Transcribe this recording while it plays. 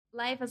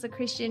Life as a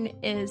Christian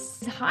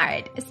is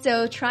hard.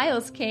 So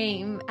trials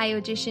came. I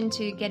auditioned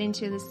to get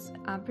into this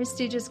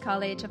prestigious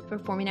college of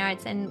performing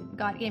arts, and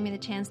God gave me the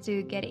chance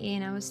to get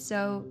in. I was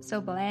so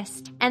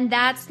blessed. And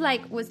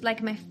was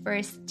my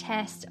first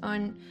test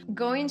on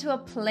going to a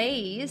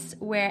place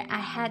where I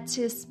had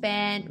to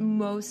spend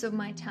most of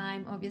my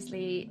time,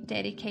 obviously,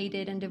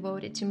 dedicated and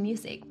devoted to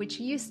music, which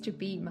used to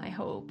be my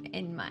hope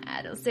in my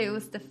adult. So it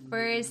was the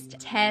first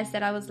test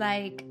that I was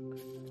like,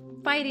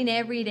 fighting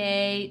every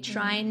day,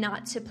 trying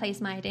not to place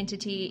my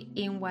identity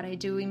in what I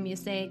do in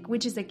music,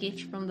 which is a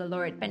gift from the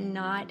Lord, but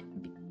not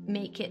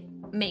make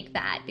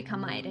that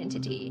become my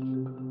identity.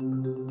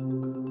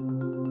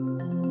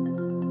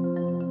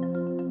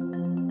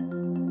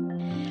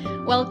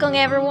 Welcome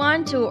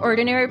everyone to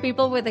Ordinary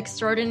People with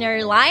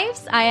Extraordinary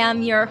Lives. I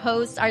am your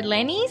host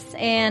Arlenis,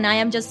 and I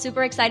am just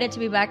super excited to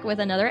be back with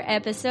another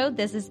episode.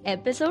 This is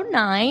episode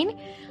 9.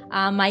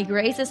 My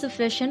grace is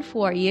sufficient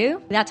for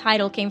you. That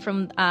title came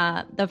from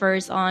the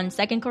verse on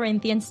 2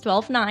 Corinthians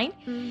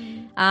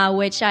 12:9,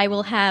 which I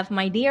will have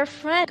my dear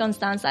friend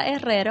Constanza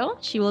Herrero.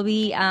 She will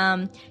be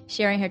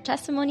sharing her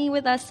testimony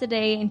with us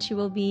today, and she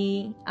will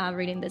be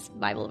reading this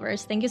Bible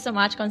verse. Thank you so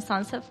much,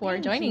 Constanza, for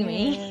joining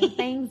me.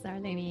 Thanks,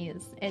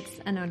 Arlenis. It's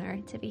an honor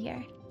to be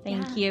here.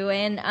 Thank you.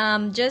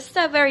 And just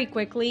very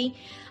quickly,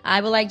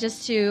 I would like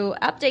just to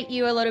update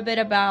you a little bit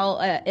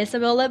about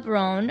Isabel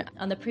Lebron.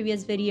 On the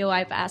previous video,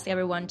 I've asked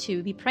everyone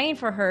to be praying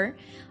for her.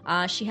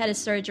 She had a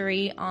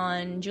surgery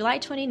on July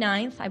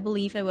 29th, I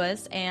believe it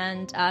was.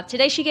 And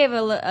today she gave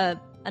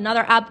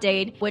another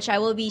update, which I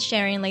will be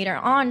sharing later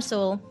on.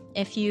 So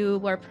if you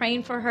were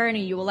praying for her and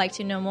you would like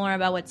to know more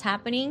about what's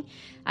happening,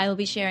 I will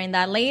be sharing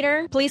that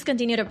later. Please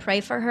continue to pray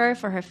for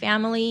her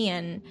family,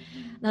 and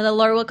that the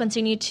Lord will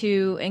continue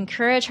to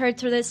encourage her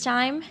through this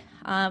time.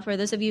 For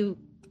those of you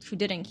who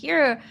didn't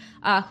hear,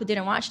 who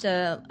didn't watch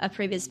a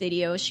previous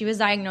video, she was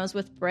diagnosed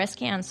with breast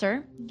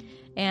cancer.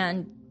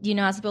 And,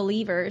 as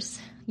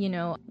believers,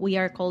 we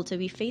are called to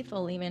be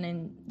faithful even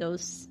in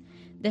those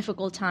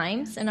difficult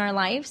times in our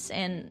lives.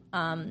 And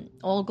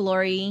all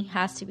glory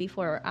has to be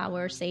for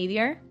our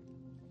Savior.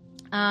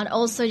 And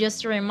also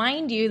just to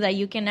remind you that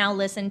you can now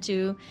listen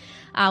to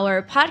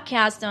our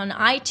podcast on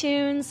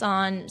iTunes,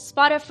 on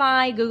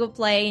Spotify, Google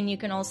Play, and you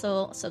can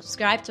also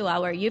subscribe to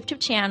our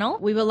YouTube channel.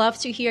 We would love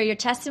to hear your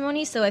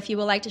testimony. So if you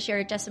would like to share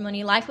your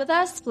testimony live with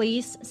us,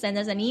 please send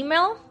us an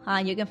email.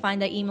 You can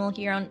find the email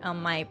here on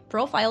my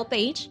profile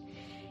page.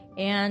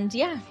 And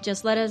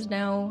just let us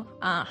know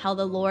how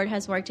the Lord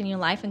has worked in your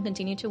life and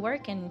continue to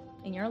work in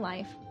your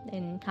life,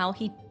 and how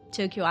He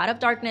took you out of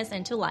darkness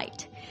into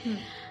light.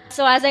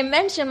 So as I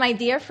mentioned, my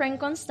dear friend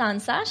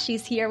Constanza,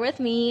 she's here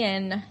with me,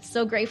 and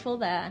so grateful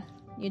that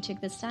you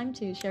took this time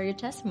to share your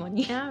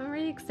testimony. Yeah, I'm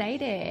really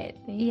excited.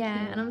 Thank you.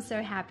 And I'm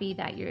so happy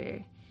that you're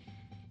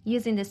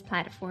using this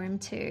platform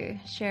to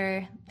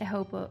share the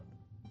hope of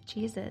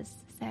Jesus.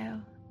 So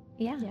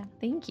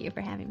thank you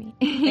for having me.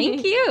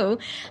 Thank you.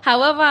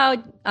 How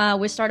about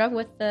we start off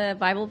with the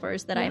Bible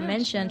verse that I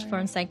mentioned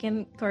from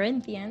 2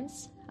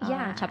 Corinthians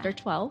chapter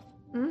 12.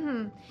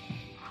 Mm-hmm.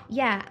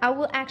 Yeah, I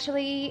will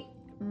actually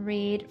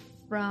read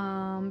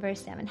from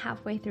verse 7,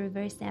 halfway through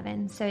verse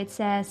 7. So it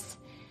says,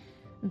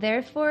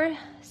 "Therefore,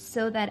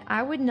 so that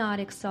I would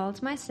not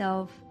exalt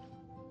myself,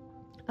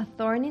 a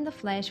thorn in the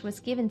flesh was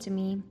given to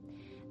me,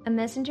 a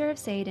messenger of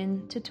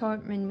Satan to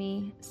torment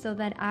me, so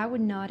that I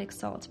would not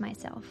exalt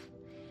myself.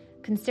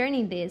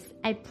 Concerning this,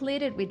 I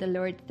pleaded with the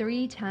Lord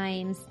 3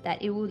 times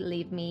that it would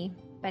leave me,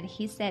 but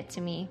He said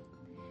to me,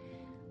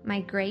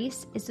 'My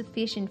grace is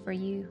sufficient for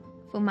you,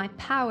 for my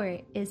power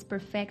is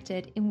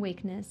perfected in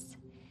weakness.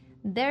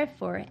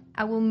 Therefore,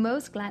 I will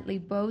most gladly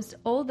boast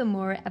all the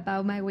more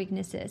about my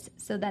weaknesses,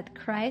 so that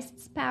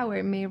Christ's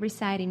power may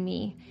reside in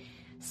me.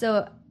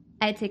 So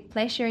I take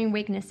pleasure in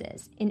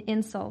weaknesses, in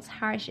insults,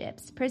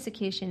 hardships,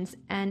 persecutions,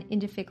 and in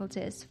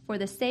difficulties, for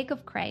the sake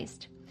of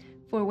Christ.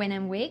 For when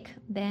I'm weak,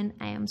 then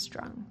I am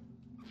strong.'"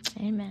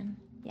 Amen.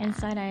 Yeah.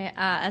 Inside,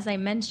 as I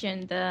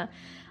mentioned, the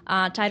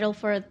title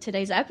for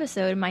today's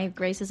episode, "My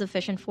Grace is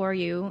Sufficient for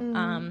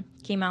You,"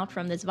 came out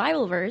from this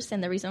Bible verse.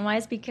 And the reason why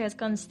is because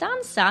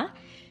Constanza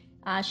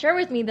shared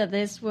with me that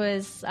this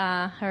was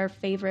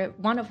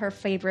one of her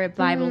favorite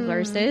Bible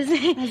verses.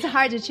 It's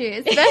hard to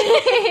choose.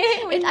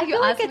 I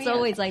feel like it's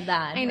always like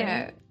that. I know.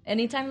 Right?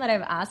 Anytime that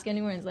I've asked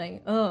anyone, it's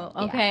like, oh,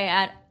 okay,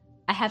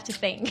 I have to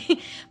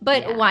think.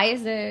 But why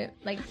is it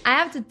like... I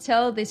have to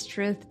tell this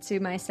truth to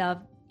myself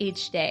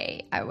each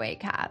day I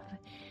wake up.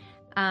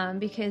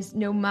 Because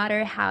no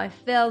matter how I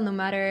feel, no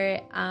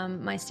matter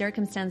my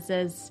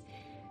circumstances,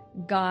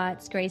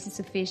 God's grace is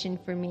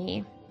sufficient for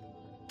me.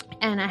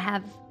 And I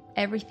have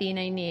everything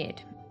I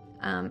need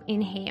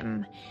in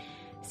Him.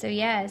 So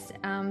yes,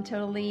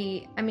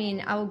 totally. I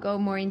mean, I will go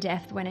more in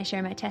depth when I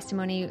share my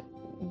testimony,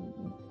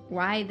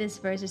 why this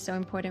verse is so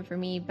important for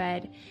me.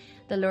 But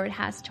the Lord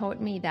has taught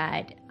me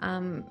that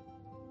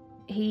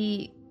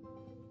He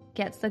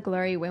gets the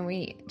glory when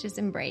we just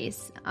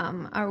embrace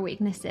our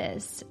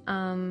weaknesses,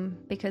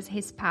 because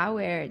his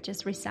power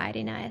just resides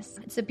in us.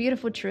 It's a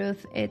beautiful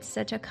truth. It's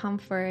such a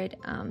comfort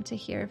to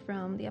hear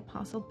from the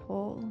Apostle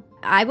Paul.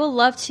 I would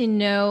love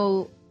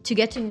to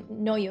get to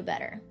know you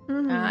better.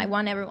 I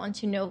want everyone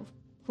to know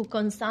who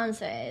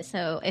Constanza is.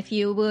 So if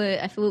you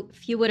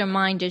wouldn't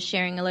mind just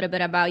sharing a little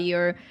bit about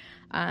your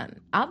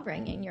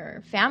upbringing,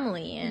 your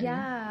family,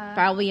 and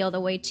probably all the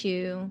way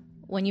to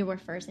when you were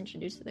first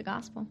introduced to the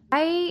gospel.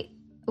 I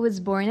was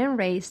born and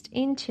raised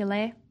in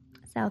Chile,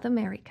 South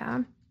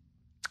America.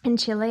 And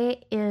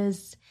Chile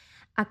is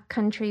a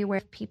country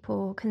where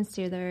people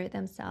consider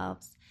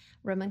themselves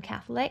Roman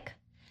Catholic.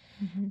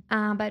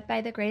 But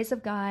by the grace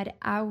of God,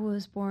 I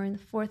was born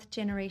fourth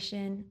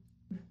generation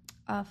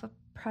of a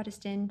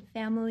Protestant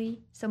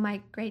family. So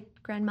my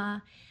great-grandma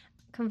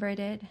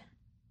converted,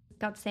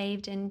 got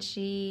saved, and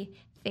she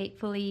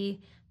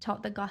faithfully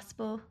taught the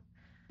gospel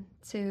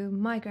to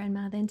my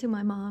grandma, then to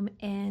my mom,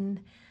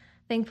 and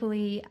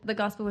thankfully the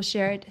gospel was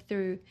shared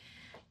through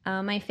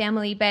my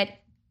family. But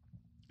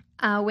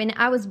when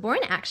I was born,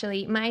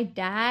 actually, my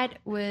dad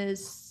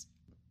was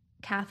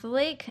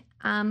Catholic.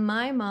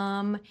 My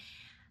mom,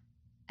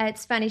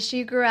 it's funny,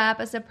 she grew up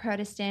as a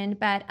Protestant,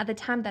 but at the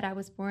time that I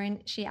was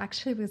born, she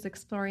actually was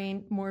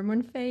exploring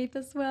Mormon faith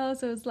as well.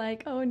 So it was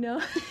like, oh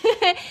no.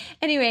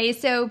 Anyway,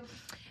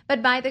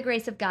 but by the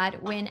grace of God,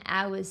 when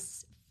I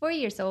was 4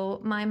 years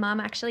old, my mom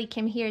actually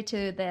came here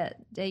to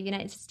the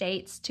United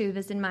States to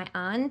visit my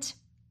aunt,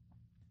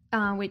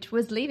 which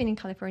was living in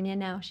California.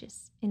 Now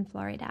she's in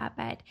Florida.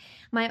 But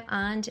my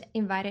aunt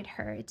invited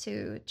her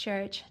to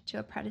church, to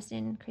a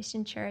Protestant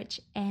Christian church.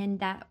 And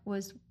that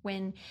was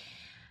when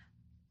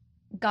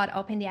God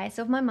opened the eyes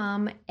of my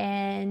mom,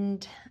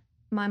 and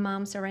my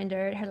mom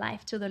surrendered her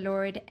life to the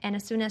Lord. And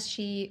as soon as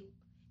she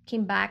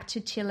came back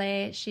to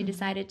Chile, she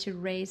decided to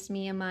raise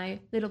me and my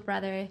little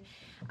brother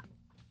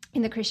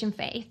in the Christian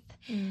faith.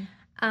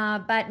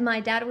 But my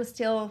dad was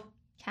still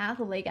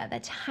Catholic at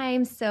that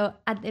time. So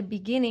at the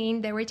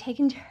beginning, they were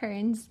taking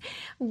turns.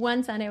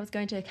 One Sunday I was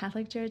going to a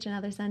Catholic church,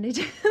 another Sunday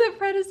to the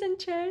Protestant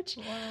church.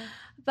 Wow.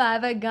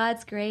 But by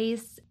God's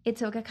grace, it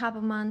took a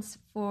couple months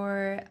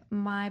for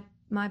my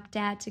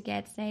dad to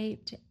get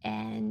saved.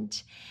 And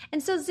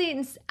so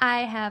since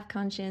I have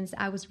conscience,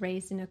 I was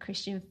raised in a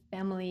Christian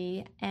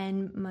family,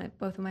 and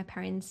both of my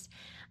parents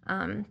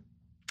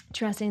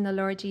trusting the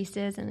Lord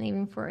Jesus and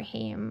living for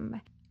him.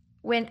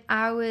 When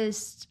I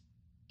was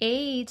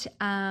 8,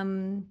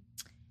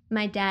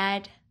 my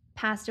dad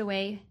passed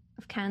away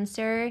of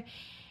cancer.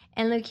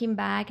 And looking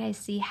back, I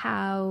see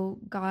how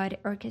God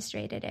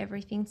orchestrated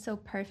everything so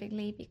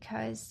perfectly,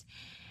 because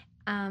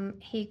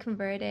he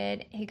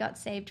converted, he got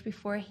saved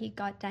before he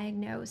got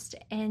diagnosed.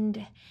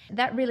 And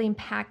that really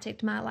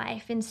impacted my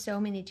life in so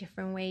many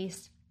different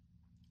ways,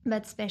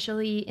 but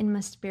especially in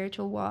my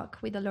spiritual walk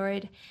with the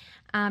Lord,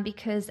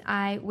 because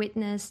I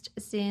witnessed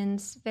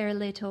since very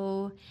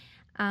little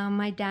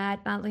my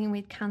dad battling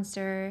with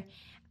cancer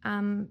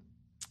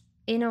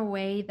in a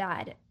way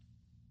that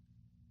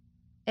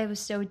it was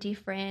so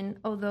different.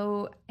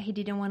 Although he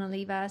didn't want to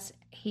leave us,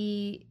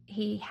 he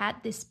had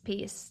this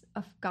peace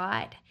of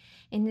God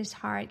in his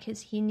heart, because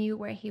he knew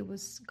where he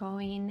was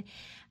going.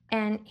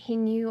 And he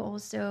knew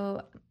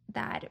also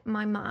that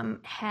my mom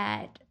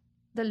had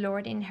the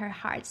Lord in her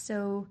heart,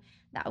 so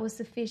that was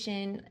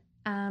sufficient.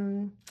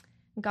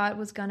 God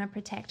was gonna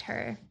protect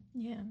her.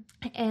 Yeah.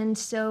 And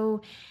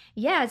so,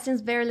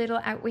 since very little,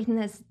 I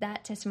witnessed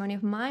that testimony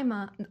of my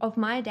mom, of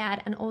my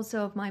dad, and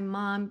also of my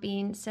mom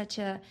being such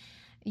a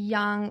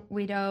young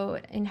widow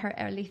in her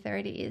early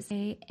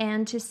 30s.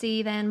 And to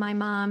see then my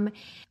mom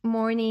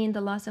mourning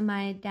the loss of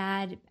my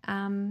dad,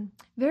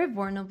 very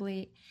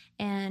vulnerably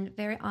and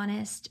very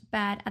honest,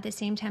 but at the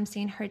same time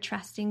seeing her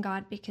trusting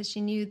God, because she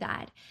knew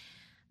that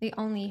the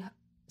only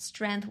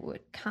strength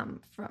would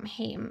come from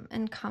him,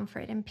 and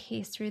comfort and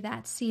peace through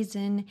that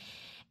season,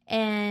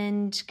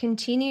 and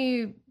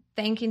continue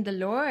thanking the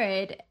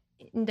Lord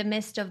in the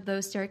midst of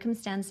those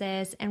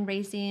circumstances, and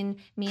raising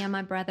me and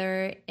my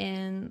brother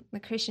in the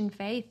Christian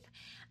faith.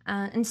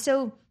 And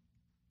so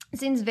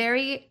since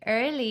very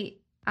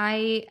early,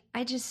 I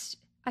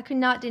could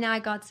not deny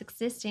God's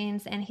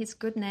existence and his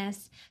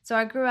goodness. So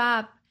I grew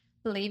up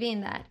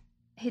believing that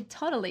he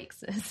totally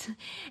exists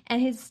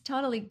and he's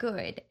totally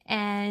good.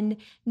 And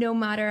no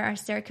matter our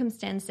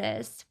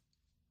circumstances,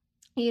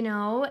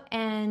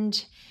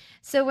 and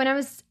so when I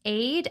was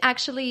 8,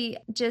 actually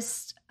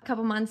just a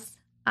couple months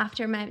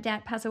after my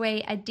dad passed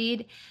away, I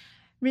did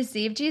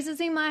receive Jesus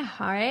in my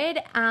heart,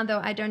 though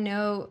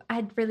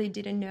I really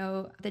didn't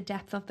know the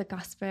depth of the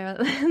gospel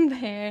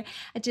there.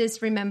 I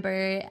just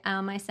remember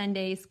my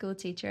Sunday school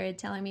teacher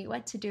telling me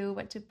what to do,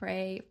 what to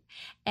pray.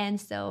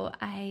 And so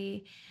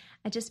I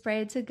just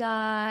prayed to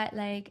God,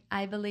 like,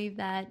 I believe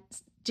that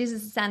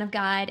Jesus is the Son of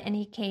God, and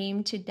he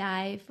came to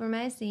die for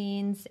my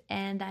sins,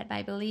 and that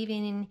by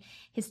believing in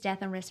his death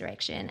and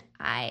resurrection,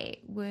 I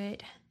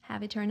would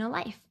have eternal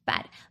life.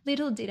 But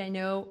little did I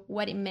know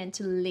what it meant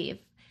to live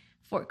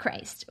for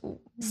Christ.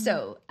 Mm-hmm.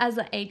 So as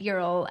an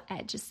 8-year-old,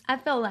 I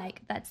felt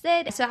like that's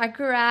it. So I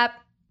grew up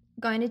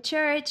going to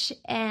church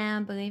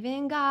and believing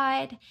in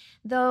God,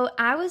 though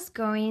I was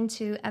going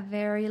to a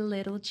very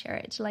little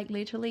church, like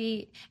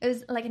literally, it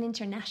was like an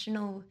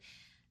international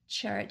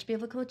church,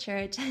 biblical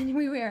church, and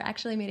we were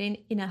actually meeting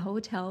in a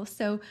hotel.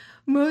 So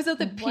most of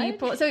the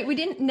people, so we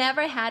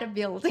never had a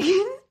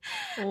building.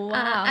 Wow.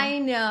 I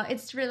know,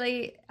 it's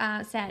really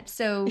sad.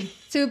 So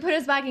to put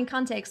us back in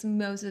context,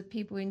 most of the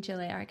people in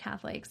Chile are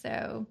Catholic.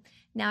 So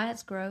now it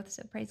has growth,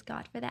 so praise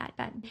God for that.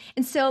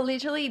 And so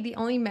literally the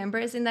only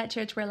members in that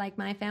church were like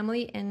my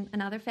family and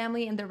another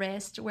family, and the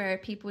rest were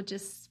people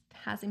just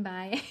passing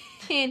by.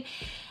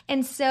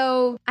 and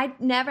so I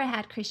never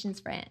had Christian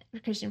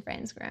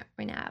friends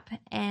growing up,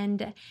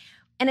 and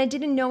I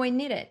didn't know I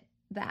needed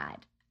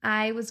that.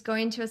 I was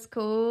going to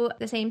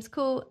the same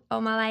school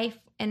all my life,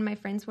 and my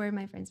friends were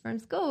my friends from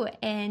school,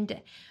 and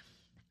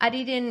I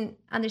didn't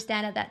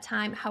understand at that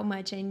time how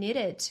much I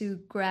needed to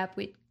grow up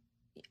with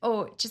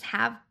or just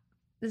have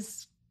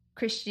this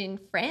Christian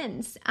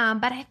friends.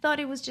 But I thought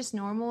it was just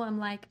normal. I'm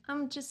like,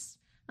 I'm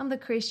the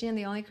Christian,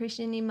 the only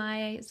Christian in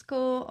my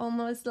school,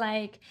 almost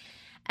like,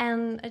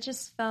 and I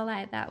just felt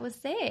like that was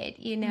it,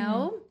 you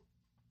know?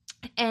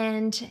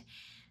 And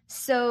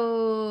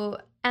so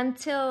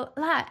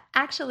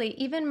actually,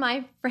 even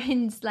my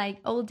friends like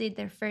all did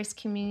their first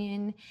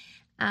communion.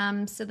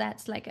 So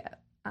that's like a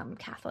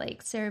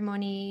Catholic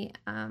ceremony.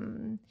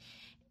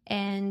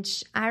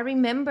 And I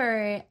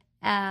remember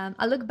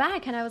I look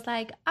back and I was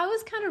like, I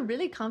was kind of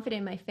really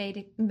confident in my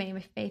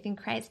faith in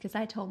Christ, because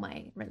I told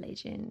my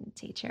religion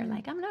teacher,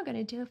 like, I'm not going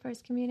to do a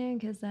first communion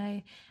because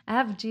I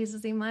have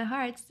Jesus in my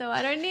heart, so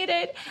I don't need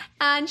it.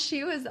 And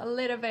she was a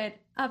little bit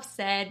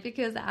upset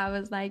because I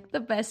was like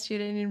the best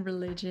student in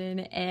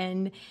religion,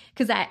 and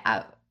because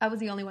I was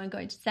the only one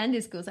going to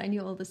Sunday school, so I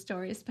knew all the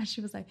stories. But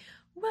she was like,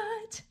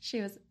 what?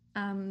 She was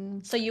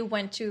so you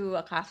went to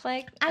a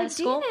Catholic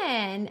school?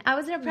 I didn't. I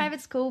was in a private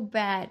school,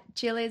 but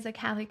Chile is a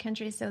Catholic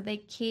country, so they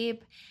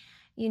keep,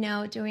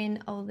 doing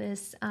all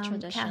this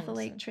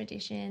Catholic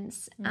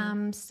traditions.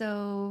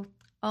 So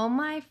all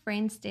my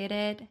friends did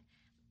it,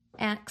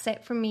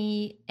 except for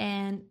me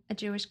and a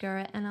Jewish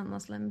girl and a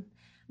Muslim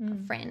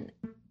friend.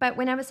 But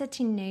when I was a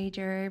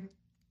teenager,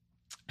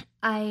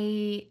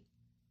 I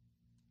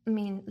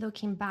mean,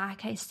 looking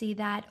back, I see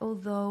that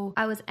although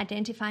I was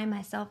identifying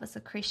myself as a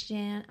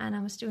Christian and I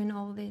was doing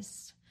all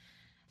this,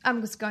 I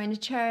was going to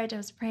church, I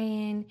was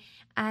praying,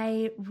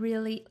 I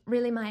really,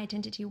 my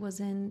identity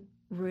wasn't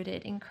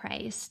rooted in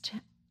Christ.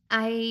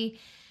 I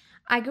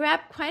grew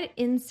up quite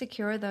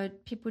insecure, though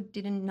people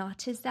didn't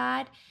notice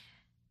that.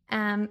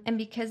 And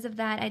because of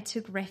that, I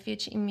took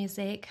refuge in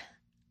music.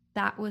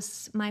 That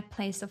was my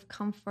place of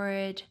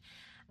comfort,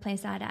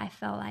 place that I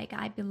felt like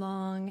I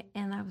belong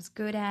and I was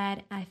good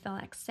at. I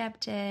felt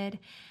accepted,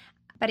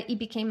 but it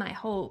became my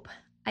hope.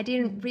 I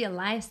didn't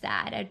realize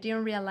that. I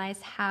didn't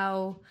realize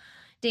how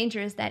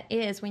dangerous that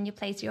is when you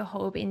place your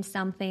hope in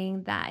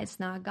something that is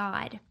not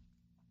God.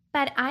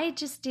 But I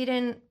just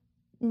didn't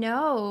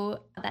know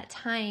at that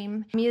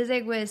time.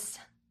 Music was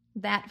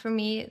that for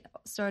me,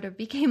 sort of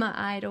became my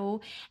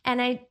idol.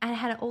 And I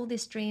had all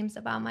these dreams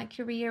about my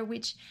career,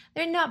 which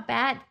they're not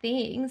bad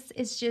things.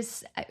 It's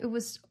just, it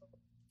was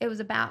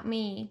about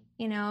me,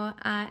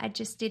 I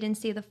just didn't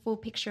see the full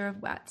picture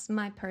of what's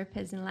my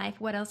purpose in life.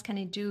 What else can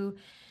I do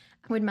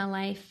with my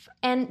life?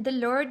 And the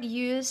Lord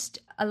used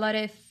a lot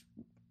of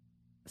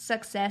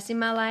success in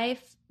my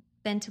life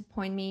then to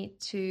point me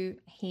to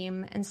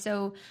Him. And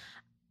so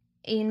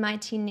in my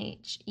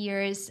teenage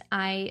years,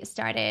 I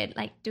started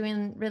like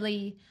doing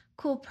really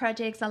cool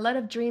projects. A lot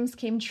of dreams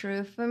came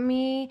true for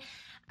me.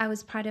 I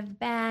was part of a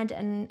band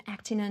and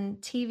acting on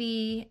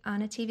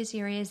a TV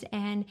series,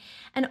 and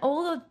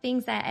all the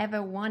things that I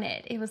ever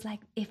wanted. It was like,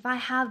 if I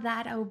have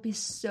that, I will be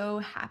so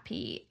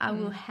happy. I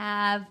will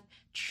have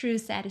true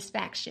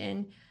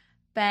satisfaction.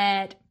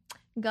 But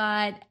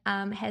God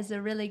has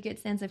a really good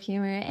sense of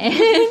humor,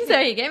 and so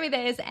He gave me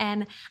this,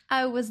 and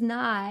I was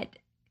not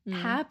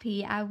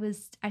happy.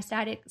 I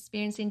started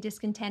experiencing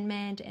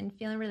discontentment and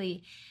feeling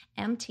really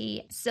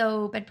empty.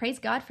 So, but praise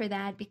God for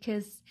that,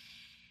 because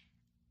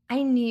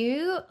I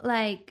knew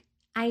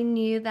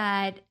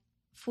that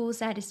full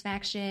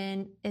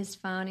satisfaction is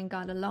found in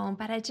God alone,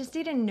 but I just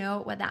didn't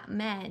know what that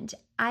meant.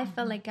 I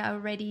felt like I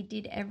already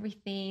did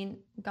everything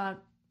God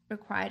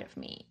required of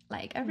me.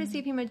 Like, I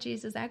receive Him as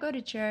Jesus. I go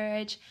to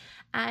church.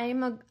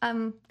 I'm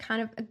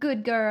kind of a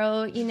good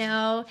girl,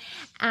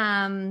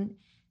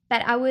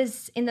 But I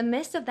was in the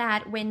midst of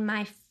that when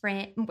my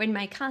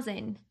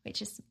cousin,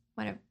 which is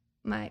one of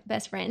my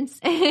best friends,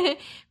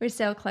 we're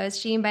so close,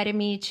 she invited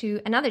me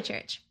to another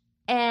church.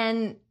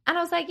 And I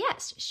was like,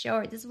 yes,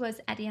 sure. This was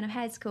at the end of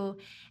high school.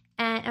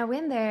 And I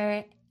went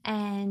there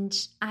and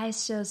I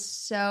saw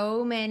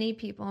so many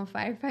people on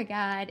fire for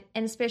God,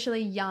 and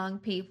especially young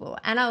people.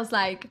 And I was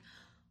like,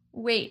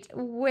 wait,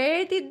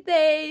 where did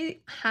they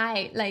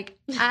hide? Like,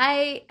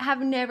 I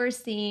have never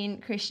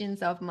seen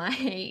Christians of my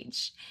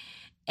age.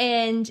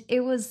 And it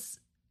was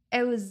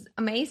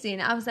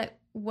amazing. I was like,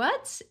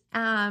 what?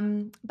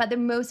 But the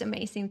most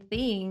amazing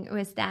thing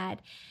was that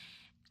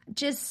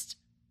just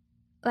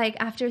like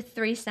after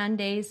 3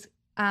 Sundays,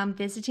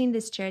 visiting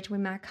this church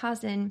with my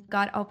cousin,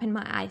 God opened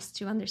my eyes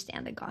to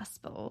understand the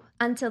gospel.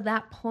 Until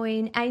that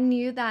point, I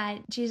knew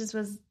that Jesus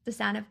was the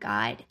Son of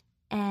God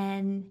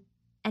and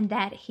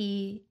that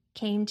he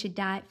came to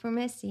die for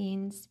my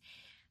sins.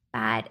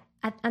 But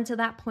until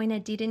that point, I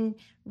didn't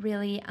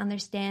really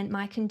understand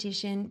my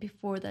condition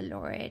before the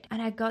Lord.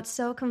 And I got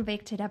so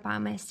convicted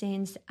about my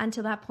sins.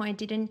 Until that point,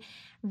 I didn't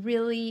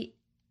really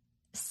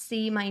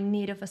see my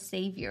need of a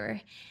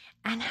Savior.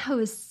 And I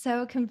was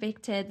so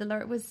convicted. The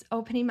Lord was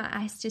opening my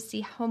eyes to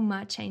see how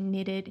much I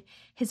needed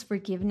his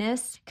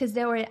forgiveness, because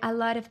there were a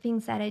lot of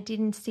things that I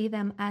didn't see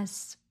them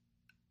as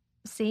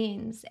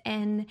sins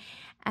and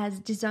as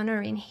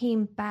dishonoring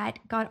him, but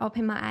God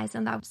opened my eyes,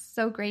 and that was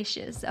so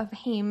gracious of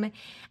him,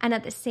 and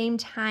at the same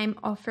time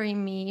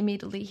offering me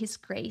immediately his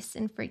grace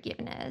and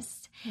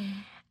forgiveness.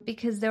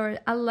 Because there were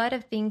a lot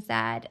of things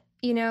that,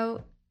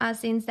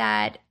 sins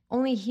that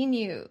only he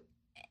knew,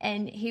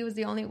 and he was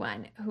the only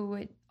one who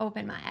would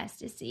open my eyes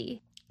to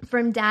see.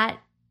 From that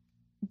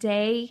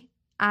day,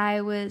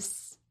 I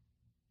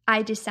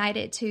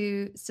decided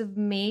to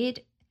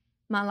submit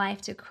my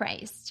life to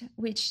Christ,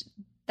 which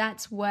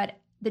that's what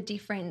the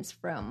difference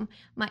from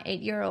my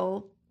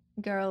 8-year-old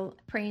girl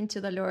praying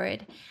to the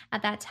Lord.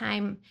 At that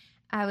time,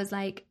 I was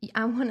like,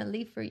 I want to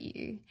live for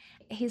you.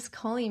 He's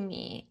calling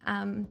me.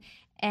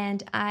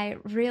 And I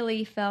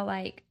really felt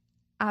like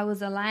I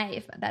was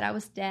alive, that I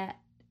was dead.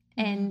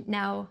 And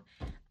now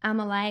I'm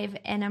alive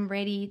and I'm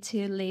ready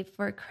to live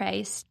for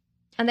Christ.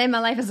 And then my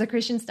life as a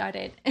Christian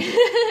started.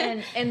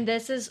 and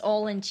this is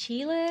all in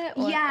Chile?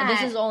 Yeah.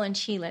 This is all in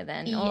Chile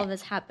then? Yeah. All of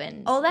this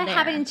happened all that there.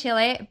 happened in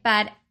Chile,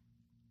 but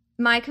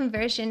my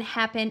conversion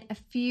happened a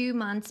few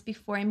months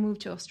before I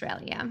moved to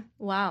Australia.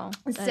 Wow.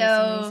 That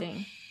is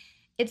amazing.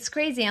 It's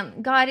crazy.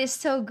 God is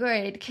so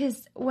good,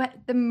 because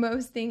the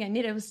most thing I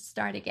needed was to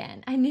start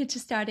again. I need to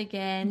start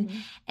again. Mm-hmm.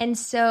 And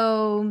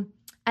so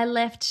I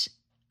left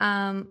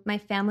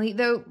my family,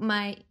 though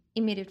my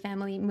immediate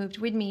family moved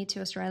with me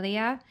to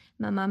Australia,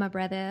 my mom, my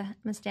brother,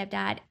 my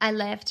stepdad. I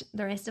left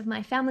the rest of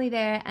my family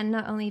there. And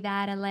not only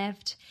that, I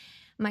left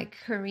my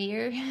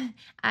career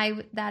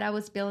that I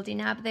was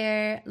building up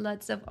there,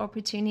 lots of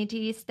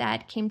opportunities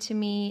that came to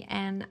me.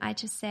 And I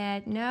just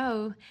said,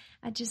 no,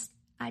 I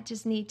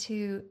just need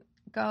to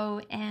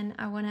go, and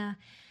I want to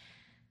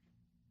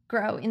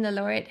grow in the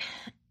Lord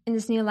in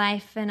this new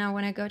life. And I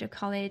want to go to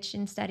college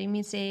and study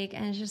music,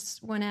 and I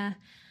just want to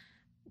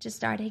just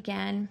start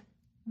again.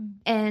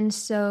 And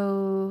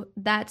so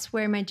that's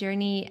where my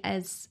journey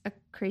as a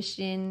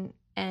Christian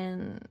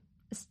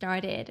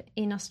started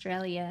in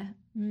Australia.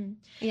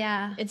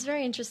 Yeah. It's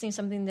very interesting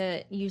something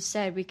that you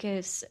said,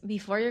 because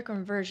before your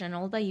conversion,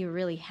 all that you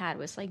really had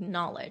was like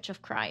knowledge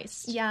of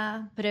Christ.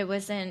 Yeah. But it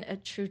wasn't a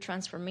true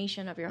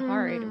transformation of your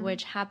heart,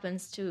 which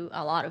happens to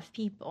a lot of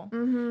people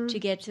to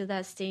get to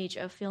that stage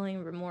of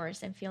feeling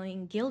remorse and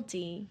feeling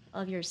guilty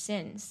of your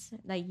sins,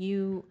 that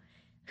you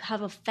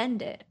have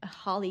offended a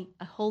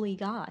holy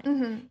God,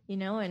 and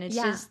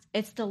it's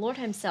it's the Lord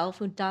himself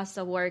who does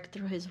the work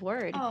through his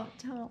word. Oh,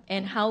 totally.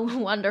 And how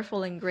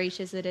wonderful and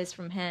gracious it is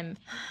from him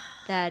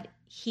that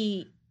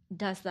he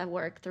does that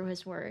work through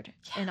his word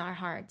in our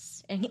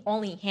hearts, and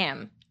only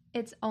him.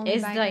 It's only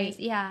by grace.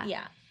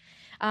 Yeah.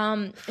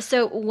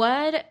 So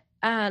what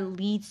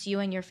leads you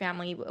and your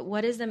family?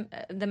 What is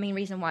the main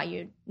reason why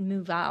you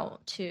move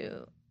out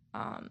to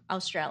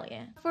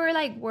Australia? For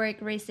like work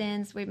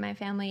reasons with my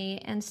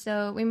family, and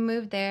so we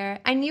moved there.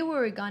 I knew we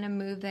were gonna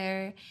move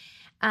there,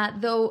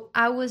 though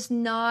I was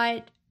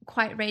not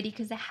quite ready,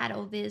 because I had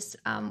all this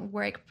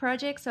work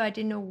projects, so I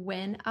didn't know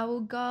when I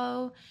would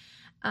go.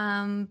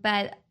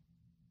 But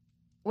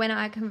when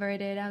I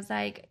converted, I was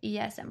like,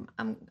 yes,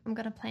 I'm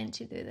gonna plan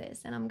to do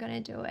this, and I'm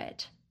gonna do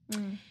it.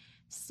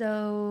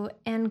 So,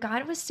 and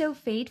God was so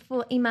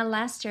faithful. In my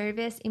last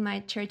service in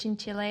my church in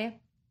Chile,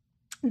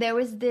 there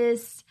was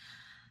this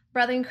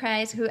brother in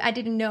Christ who I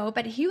didn't know,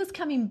 but he was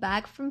coming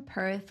back from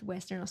Perth,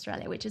 Western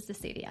Australia, which is the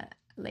city I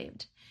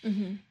lived.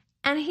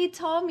 And he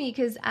told me,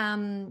 because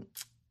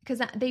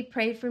they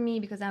prayed for me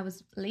because I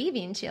was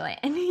leaving Chile,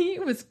 and he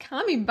was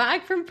coming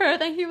back from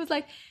Perth, and he was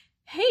like,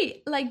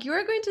 hey, like,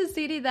 you're going to a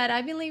city that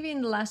I've been living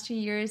in the last 2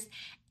 years,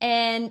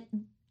 and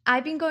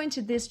I've been going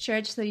to this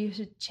church, so you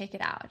should check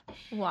it out.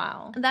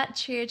 Wow. That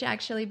church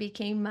actually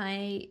became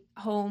my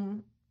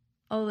home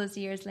all those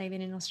years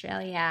living in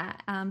Australia.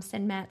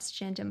 St. Matt's,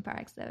 Shenton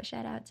Park. So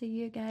shout out to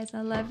you guys. I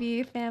love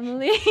you,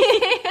 family.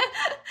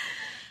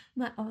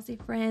 My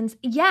Aussie friends.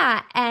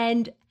 Yeah,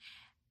 and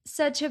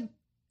such a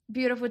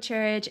beautiful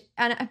church.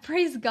 And I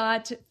praise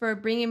God for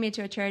bringing me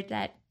to a church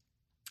that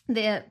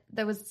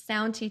there was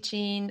sound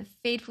teaching,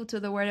 faithful to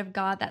the word of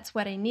God. That's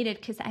what I needed,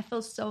 because I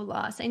felt so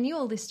lost. I knew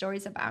all these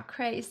stories about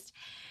Christ,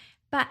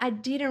 but I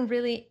didn't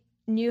really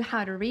knew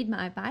how to read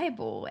my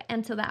Bible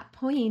until that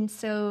point.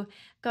 So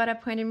God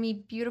appointed me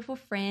beautiful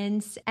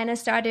friends, and I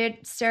started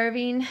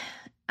serving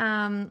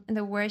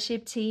the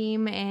worship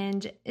team,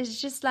 and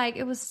it's just like,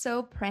 it was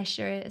so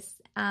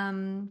precious.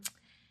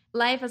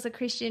 Life as a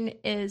Christian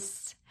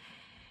is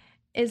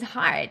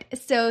hard.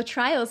 So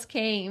trials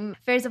came.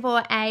 First of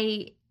all,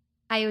 I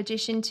I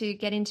auditioned to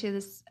get into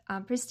this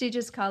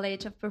prestigious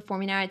college of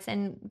performing arts,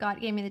 and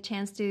God gave me the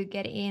chance to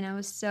get in. I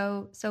was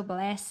so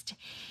blessed,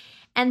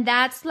 and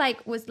that's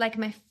was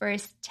my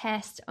first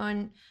test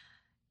on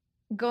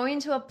going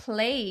to a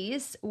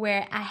place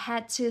where I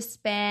had to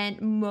spend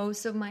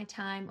most of my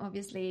time,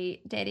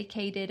 obviously,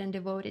 dedicated and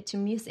devoted to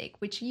music,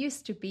 which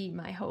used to be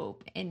my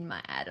hope in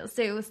my adult.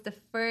 So it was the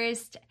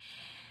first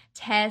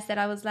test that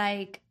I was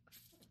like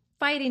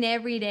fighting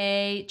every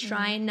day,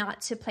 trying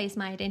not to place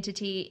my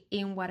identity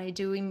in what I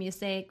do in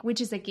music, which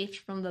is a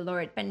gift from the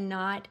Lord, but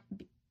not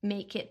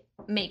make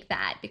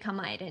that become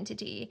my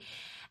identity.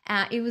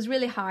 It was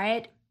really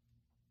hard.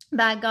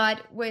 But God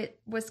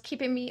was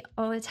keeping me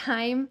all the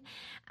time.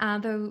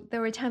 Though there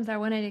were times I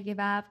wanted to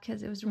give up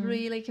because it was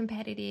really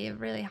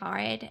competitive, really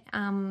hard.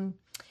 And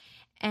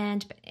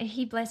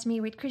he blessed me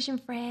with Christian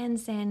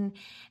friends, and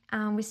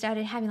we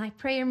started having like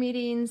prayer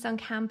meetings on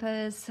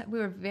campus. We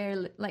were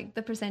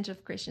the percentage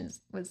of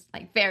Christians was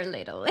like very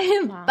little,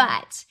 wow.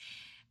 But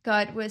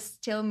God was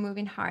still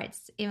moving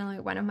hearts, even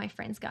though one of my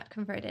friends got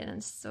converted, and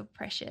it's so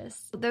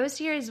precious.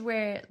 Those years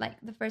were like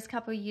the first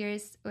couple of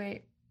years were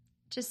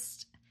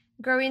just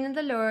growing in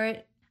the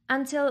Lord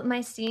until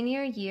my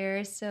senior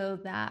year, so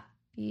that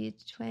be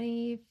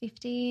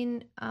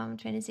 2015,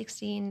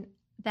 2016,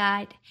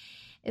 that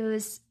it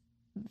was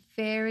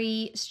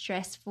very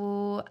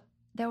stressful.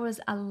 There was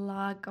a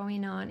lot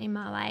going on in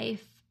my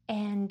life,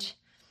 and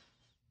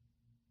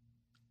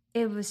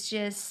it was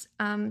just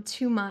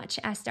too much.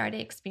 I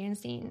started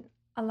experiencing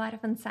a lot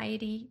of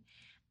anxiety,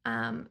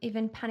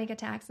 even panic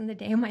attacks on the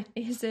day of my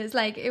thesis.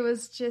 Like, it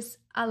was just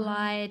a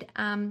lot.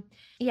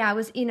 I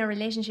was in a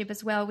relationship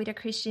as well with a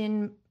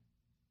Christian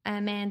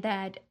man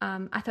that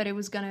I thought I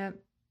was gonna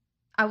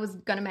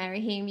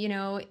marry him. You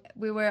know,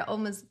 we were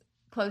almost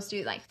close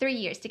to like 3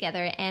 years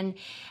together, and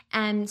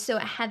so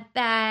I had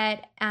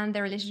that, and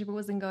the relationship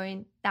wasn't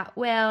going that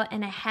well.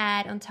 And I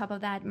had on top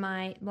of that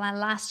my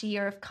last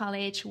year of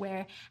college,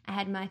 where I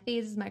had my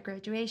thesis, my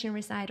graduation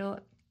recital,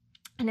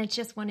 and I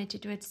just wanted to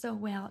do it so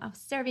well. I was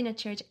serving a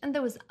church, and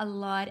there was a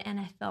lot, and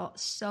I felt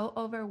so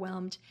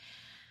overwhelmed.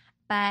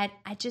 But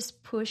I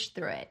just pushed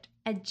through it.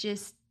 I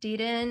just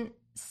didn't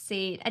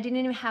sit. I didn't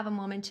even have a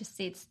moment to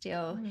sit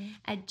still.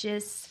 I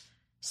just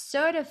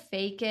sort of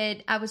fake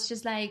it. I was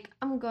just like,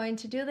 I'm going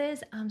to do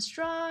this. I'm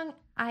strong.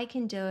 I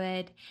can do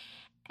it.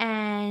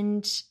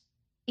 And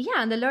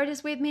and the Lord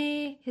is with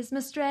me. He's my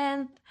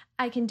strength.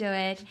 I can do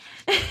it.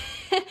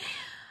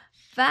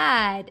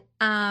 But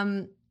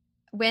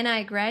when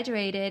I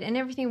graduated and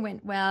everything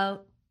went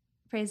well,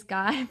 praise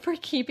God for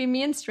keeping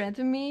me and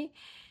strengthening me.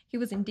 He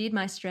was indeed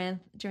my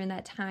strength during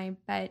that time.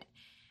 But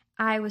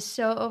I was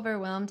so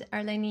overwhelmed,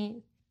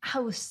 Arlene. I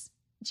was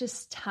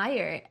just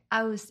tired.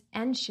 I was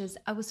anxious.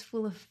 I was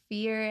full of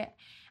fear.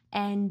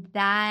 And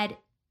that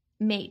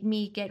made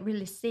me get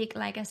really sick.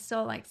 Like, I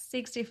saw like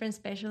 6 different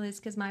specialists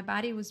because my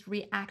body was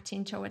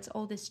reacting towards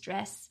all the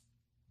stress.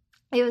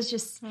 It was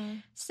just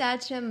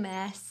such a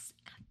mess.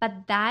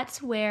 But that's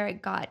where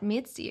God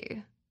meets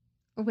you.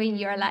 When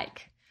you're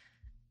like,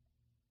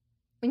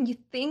 when you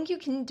think you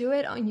can do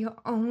it on your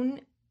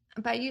own,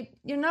 but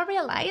you're not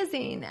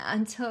realizing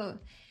until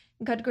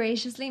God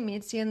graciously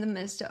meets you in the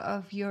midst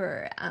of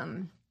your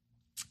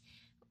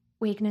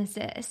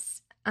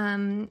weaknesses.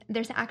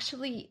 There's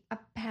actually a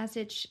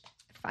passage,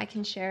 if I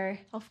can share,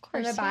 of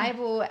course, in the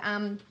Bible.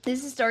 This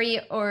is a story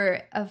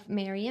of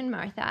Mary and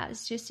Martha,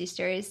 it's 2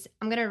 sisters.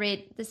 I'm going to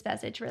read this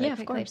passage really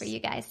quickly for you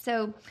guys.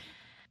 So,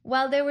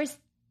 while they were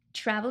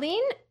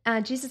traveling,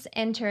 Jesus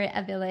entered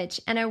a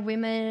village, and a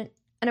woman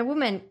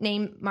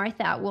named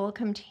Martha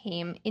welcomed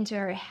him into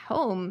her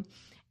home.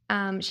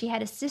 She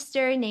had a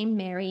sister named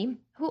Mary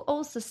who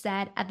also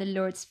sat at the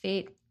Lord's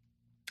feet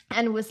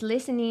and was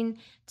listening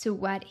to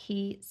what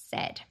he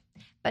said.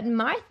 But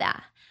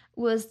Martha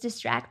was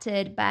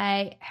distracted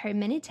by her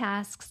many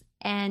tasks,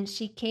 and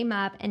she came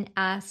up and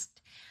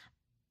asked,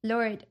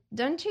 "Lord,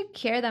 don't you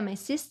care that my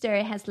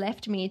sister has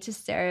left me to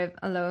serve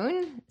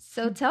alone?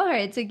 So tell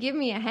her to give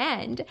me a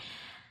hand."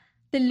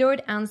 The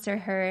Lord answered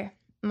her,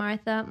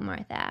 "Martha,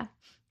 Martha,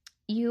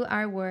 you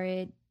are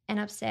worried and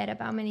upset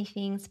about many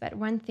things, but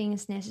one thing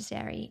is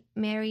necessary.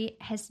 Mary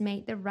has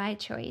made the right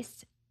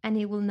choice, and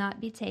it will not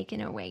be taken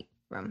away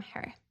from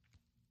her."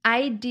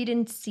 I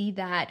didn't see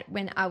that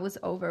when I was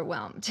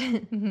overwhelmed.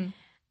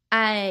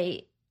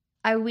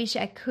 I wish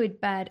I could,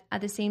 but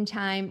at the same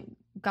time,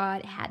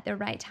 God had the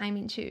right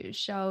timing to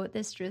show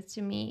this truth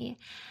to me.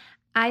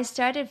 I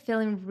started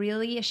feeling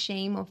really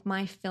ashamed of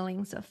my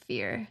feelings of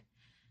fear.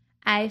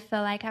 I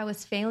felt like I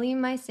was failing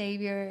my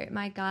Savior,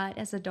 my God,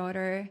 as a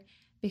daughter,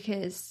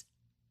 because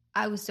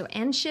I was so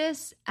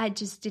anxious. I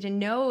just didn't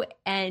know,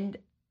 and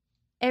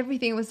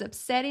everything was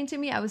upsetting to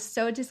me. I was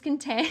so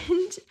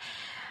discontent.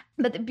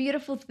 But the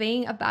beautiful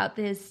thing about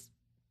this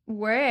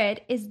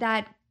word is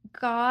that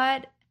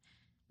God,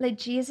 like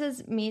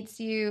Jesus, meets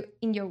you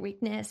in your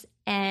weakness,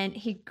 and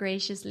he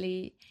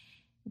graciously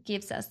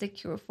gives us the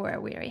cure for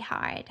a weary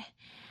heart.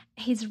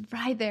 He's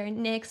right there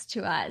next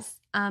to us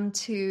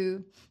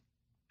to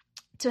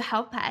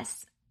help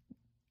us.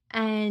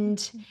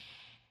 And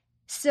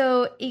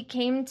So it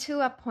came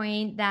to a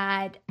point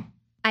that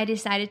I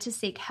decided to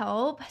seek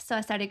help. So I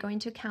started going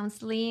to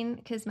counseling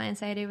because my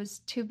anxiety was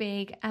too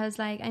big. I was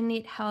like, I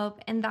need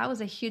help. And that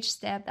was a huge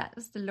step. That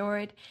was the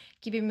Lord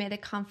giving me the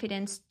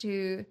confidence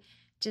to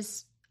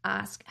just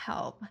ask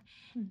help.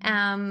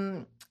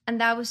 And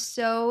that was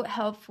so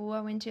helpful. I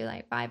went to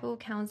like Bible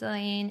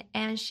counseling,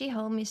 and she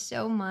helped me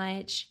so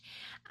much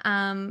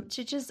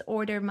to just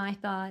order my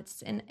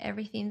thoughts and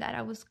everything that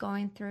I was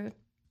going through.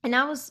 And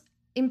I was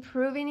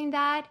improving in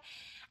that.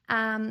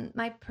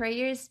 My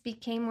prayers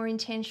became more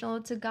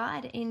intentional to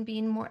God in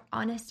being more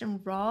honest and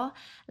raw,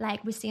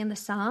 like we see in the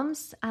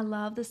Psalms. I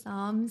love the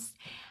Psalms,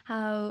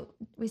 how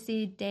we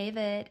see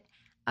David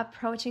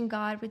approaching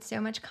God with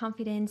so much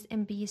confidence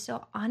and be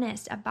so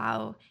honest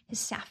about his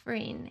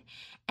suffering,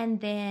 and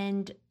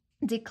then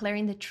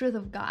declaring the truth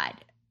of God,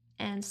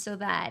 and so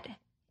that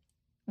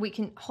we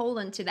can hold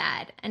on to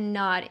that and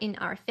not in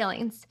our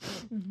feelings.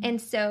 And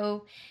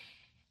so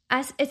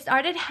as it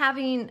started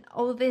having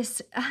all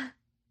this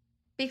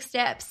big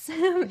steps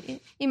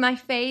in my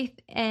faith,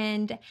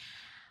 and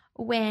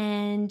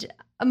when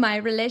my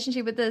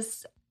relationship with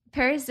this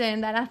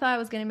person that I thought I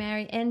was going to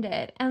marry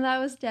ended, and I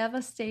was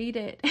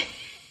devastating.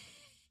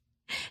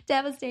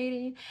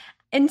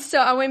 And so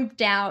I went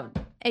down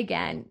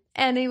again,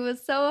 and it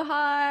was so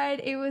hard.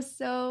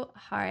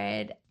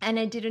 And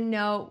I didn't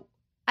know.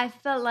 I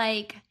felt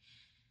like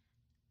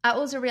I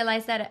also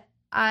realized that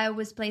I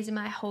was placing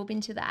my hope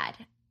into that,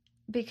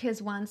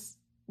 because once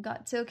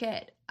God took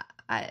it,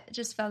 I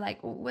just felt like,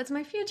 what's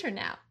my future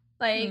now?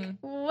 Like,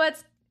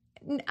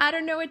 I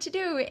don't know what to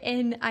do.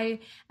 And I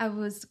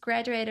was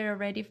graduated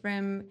already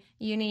from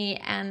uni,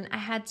 and I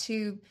had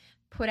to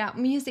put out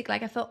music.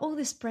 Like, I felt all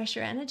this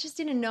pressure, and I just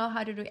didn't know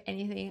how to do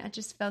anything. I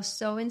just felt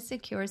so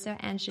insecure, so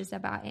anxious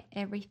about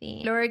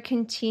everything. Lord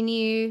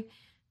continued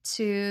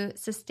to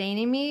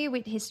sustaining me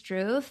with his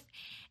truth,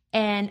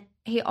 and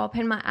he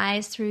opened my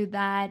eyes through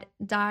that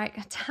dark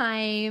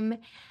time,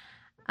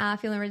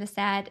 feeling really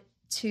sad,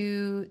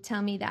 to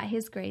tell me that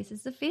his grace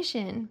is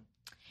sufficient,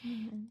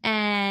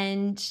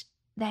 and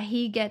that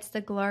he gets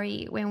the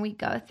glory when we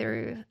go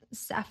through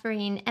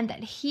suffering, and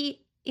that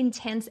he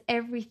intends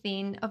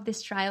everything of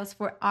these trials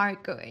for our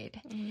good,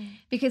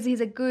 because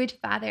he's a good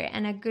father,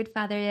 and a good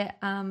father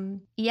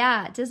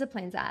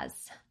disciplines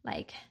us,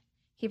 like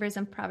Hebrews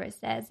and Proverbs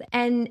says.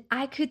 And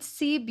I could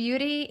see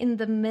beauty in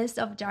the midst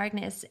of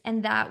darkness,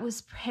 and that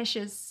was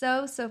precious,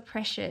 so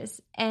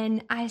precious.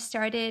 And I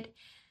started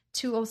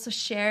to also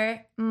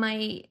share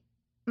my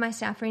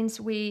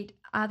sufferings with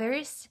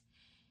others,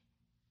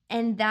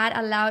 and that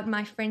allowed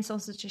my friends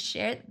also to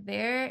share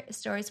their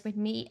stories with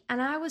me.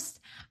 And I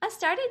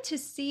started to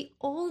see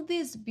all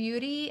this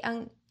beauty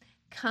and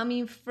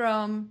coming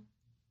from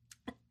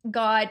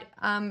God,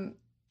 God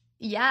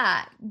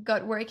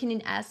working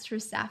in us through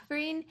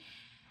suffering.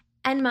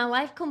 And my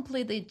life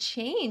completely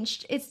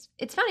changed. It's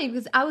funny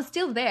because I was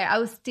still there. I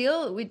was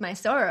still with my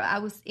sorrow. I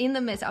was in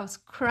the midst. I was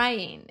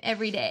crying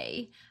every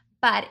day.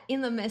 But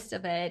in the midst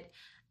of it,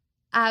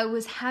 I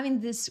was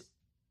having this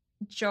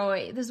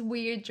joy, this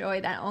weird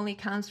joy that only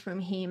comes from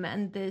him,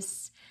 and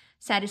this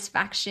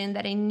satisfaction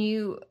that I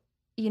knew,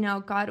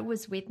 God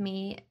was with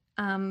me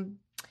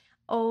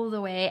all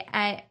the way.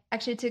 I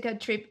actually took a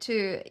trip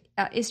to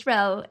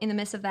Israel in the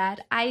midst of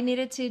that. I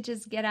needed to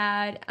just get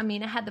out. I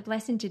mean, I had the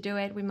blessing to do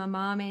it with my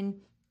mom,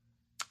 and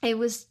it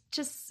was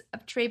just a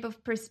trip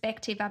of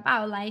perspective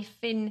about life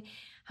and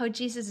how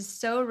Jesus is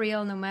so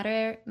real no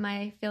matter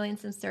my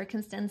feelings and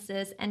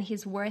circumstances, and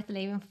he's worth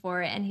living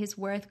for, and he's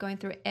worth going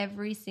through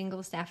every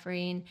single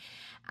suffering.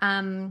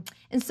 And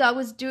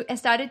so I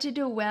started to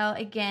do well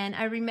again.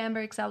 I remember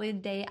exactly the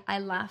day I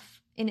laughed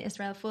in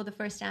Israel for the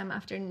first time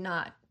after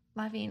not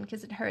laughing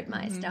because it hurt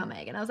my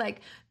stomach. And I was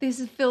like,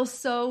 this feels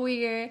so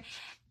weird.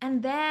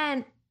 And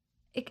then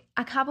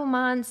a couple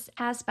months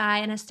passed by,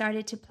 and I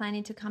started to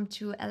planning to come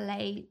to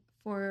LA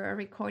for a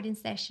recording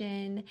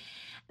session,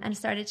 and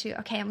started to,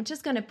 I'm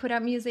just going to put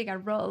out music. I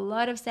wrote a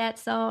lot of sad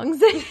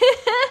songs,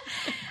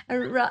 a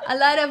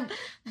lot of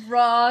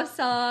raw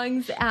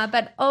songs,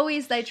 but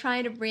always like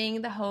trying to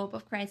bring the hope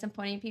of Christ and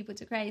pointing people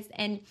to Christ,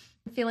 and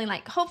feeling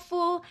like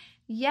hopeful.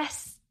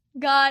 Yes,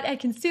 God, I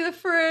can see the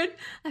fruit.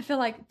 I feel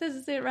like this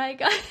is it, right,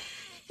 God?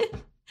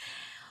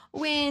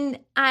 When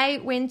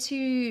I went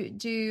to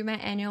do my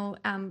annual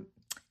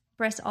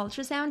breast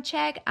ultrasound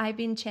check, I've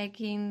been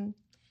checking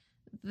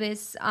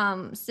this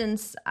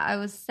since I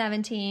was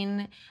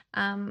 17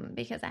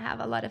 because I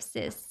have a lot of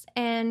cysts,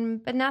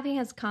 but nothing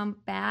has come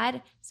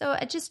bad. So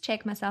I just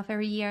check myself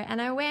every year,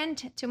 and I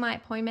went to my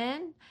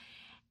appointment,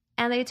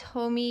 and they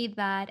told me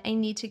that I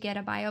need to get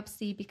a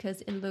biopsy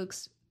because it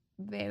looks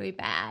very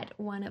bad,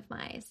 one of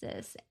my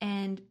cysts.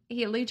 And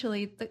he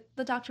literally,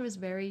 the doctor was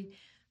very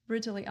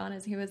brutally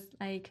honest. He was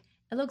like,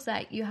 it looks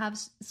like you have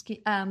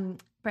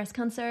breast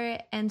cancer,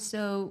 and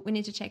so we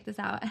need to check this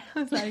out. I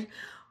was like,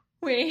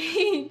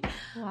 wait.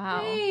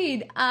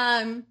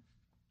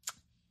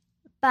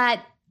 But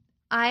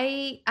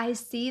I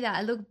see that.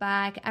 I look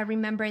back. I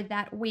remember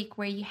that week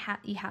where I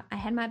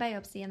had my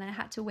biopsy, and then I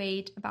had to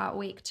wait about a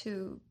week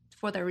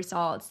for the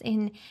results.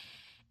 And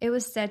it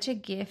was such a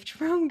gift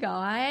from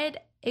God.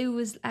 It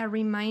was a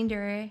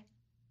reminder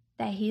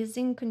that He's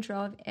in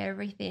control of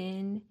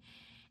everything,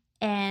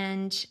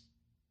 and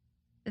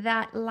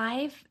that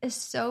life is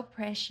so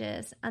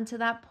precious. Until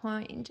that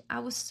point, I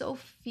was so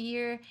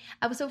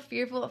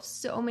fearful of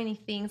so many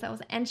things. I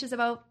was anxious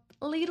about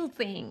little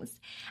things,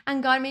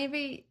 and God made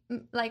me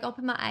like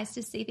open my eyes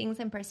to see things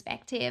in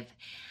perspective.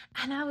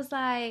 And I was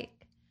like,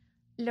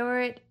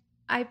 Lord,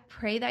 I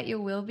pray that your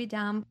will be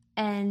done.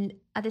 And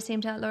at the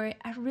same time, Lord,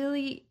 I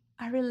really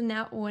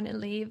not want to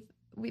live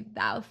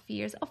without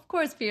fears. Of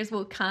course, fears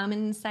will come,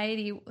 and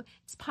anxiety,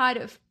 it's part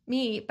of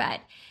me, but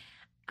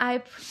I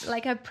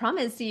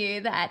promise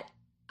you that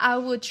I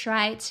will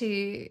try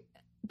to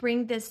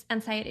bring this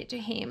anxiety to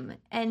Him,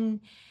 and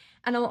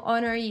I'll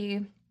honor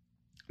you.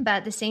 But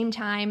at the same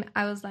time,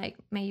 I was like,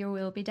 may your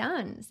will be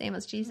done, same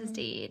as Jesus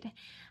did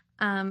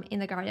in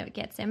the Garden of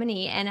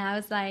Gethsemane. And I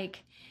was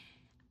like,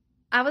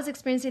 I was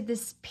experiencing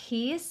this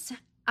peace.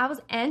 I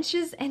was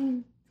anxious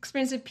and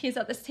experiencing peace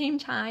at the same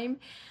time.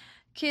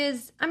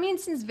 Because, I mean,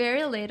 since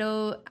very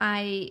little,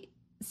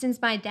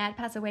 since my dad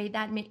passed away,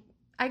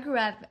 I grew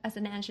up as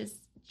an anxious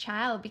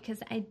child because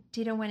I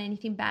didn't want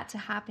anything bad to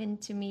happen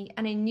to me,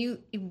 and I knew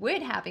it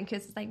would happen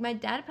because it's like, my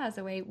dad passed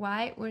away,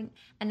 why would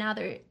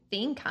another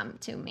thing come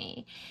to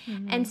me?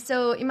 And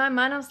so in my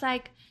mind I was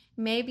like,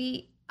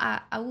 maybe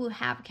I will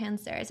have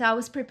cancer. So I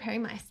was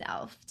preparing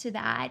myself to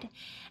that,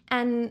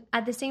 and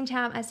at the same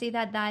time I see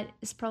that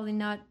is probably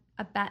not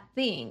a bad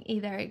thing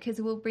either, because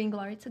it will bring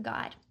glory to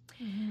God.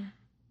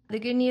 The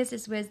good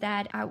news was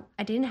that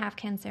I didn't have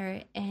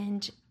cancer,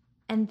 and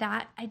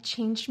that it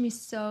changed me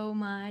so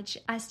much.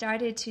 I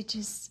started to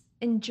just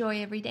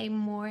enjoy every day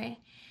more.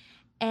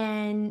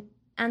 And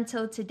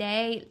until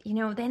today,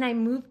 then I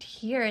moved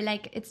here.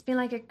 Like, it's been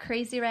like a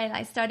crazy ride.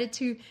 I started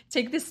to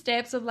take the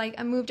steps of like,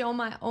 I moved on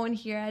my own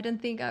here. I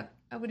don't think I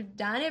would have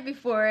done it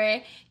before,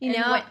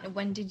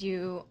 When did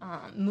you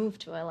move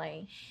to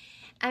LA?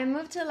 I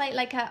moved to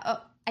like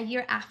a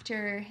year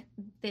after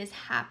this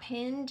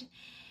happened.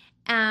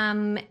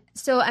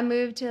 So I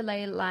moved to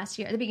LA last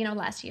year, at the beginning of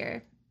last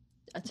year.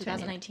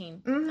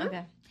 2019.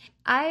 Okay.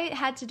 I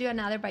had to do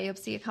another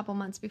biopsy a couple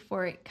months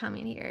before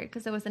coming here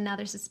because there was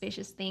another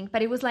suspicious thing.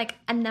 But it was like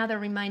another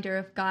reminder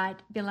of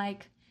God, be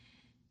like,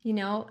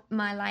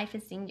 my life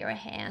is in your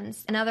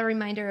hands. Another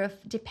reminder of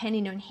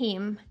depending on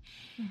Him.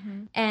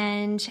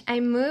 And I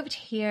moved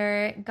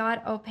here.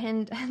 God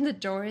opened the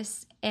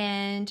doors,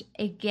 and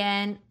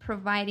again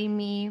providing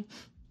me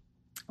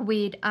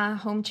with a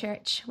home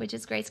church, which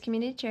is Grace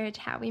Community Church,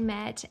 how we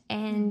met,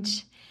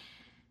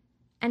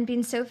 and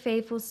being so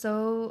faithful,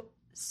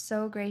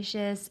 so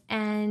gracious.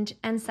 And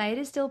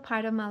anxiety is still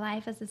part of my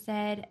life, as I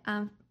said.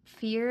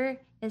 Fear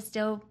is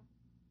still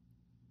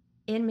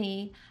in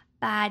me,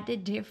 but the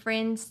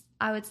difference,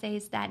 I would say,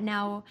 is that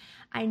now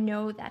I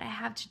know that I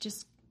have to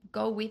just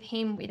go with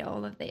Him with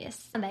all of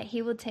this, and that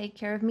He will take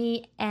care of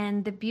me.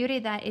 And the beauty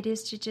that it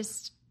is to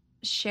just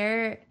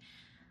share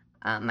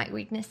my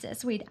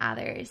weaknesses with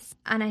others,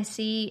 and I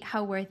see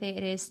how worth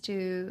it is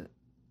to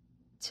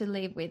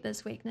live with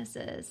those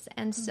weaknesses.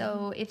 And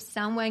so if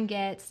someone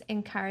gets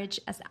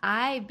encouraged, as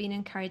I've been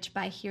encouraged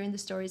by hearing the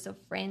stories of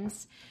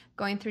friends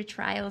going through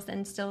trials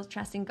and still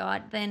trusting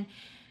God, then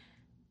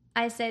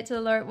I said to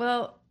the Lord,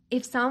 well,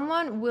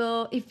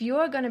 if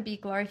you're going to be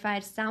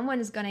glorified, someone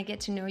is going to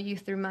get to know you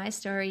through my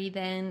story,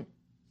 then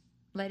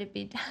let it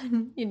be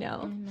done,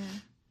 Amen.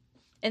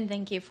 And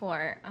thank you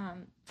for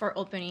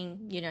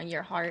opening,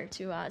 your heart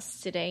to us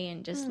today,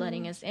 and just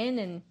letting us in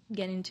and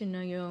getting to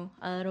know you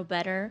a little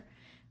better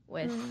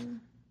with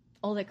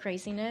all the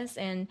craziness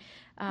and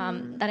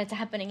that it's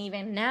happening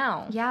even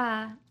now.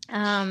 Yeah.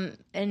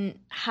 And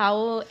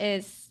how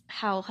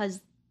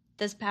has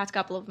this past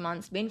couple of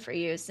months been for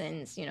you,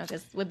 since,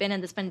 because we've been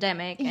in this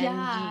pandemic,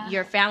 and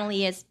your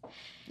family is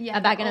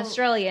back in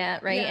Australia,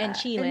 right? And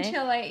Chile. In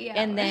Chile, yeah.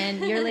 And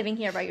then you're living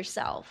here by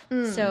yourself.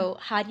 So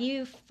how do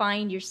you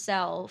find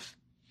yourself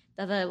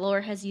that the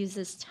Lord has used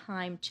this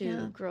time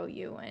to grow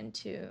you and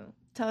to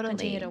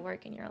continue to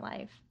work in your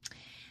life?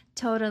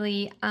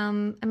 Totally. I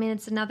mean,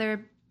 it's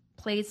another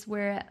place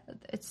where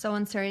it's so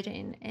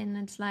uncertain, and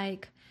it's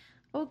like,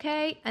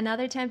 okay,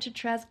 another time to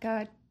trust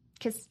God,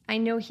 because I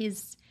know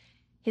He's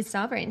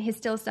sovereign. He's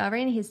still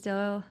sovereign. He's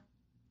still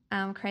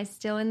Christ's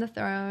still in the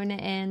throne,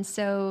 and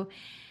so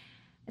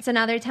it's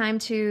another time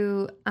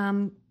to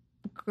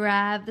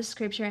grab the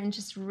Scripture and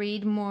just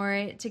read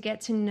more, to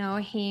get to know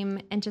Him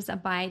and just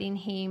abide in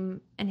Him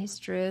and His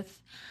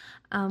truth.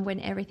 When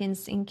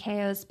everything's in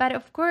chaos. But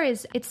of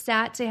course, it's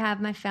sad to have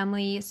my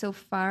family so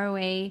far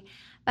away.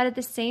 But at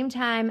the same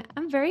time,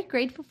 I'm very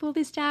grateful for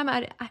this time.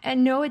 I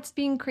know it's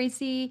been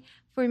crazy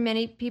for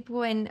many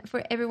people and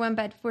for everyone,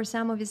 but for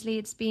some, obviously,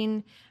 it's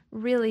been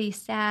really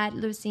sad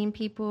losing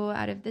people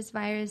out of this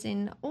virus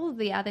and all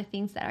the other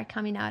things that are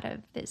coming out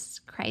of this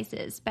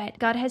crisis. But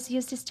God has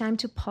used this time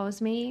to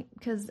pause me,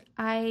 because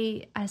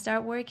I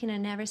start working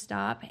and never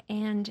stop.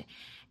 And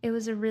it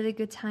was a really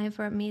good time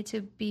for me to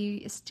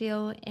be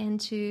still and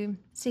to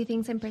see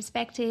things in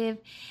perspective,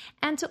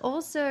 and to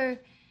also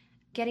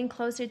getting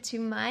closer to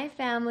my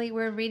family.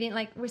 We're reading,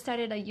 like, we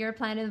started a year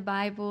plan in the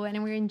Bible,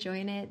 and we're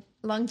enjoying it.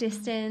 Long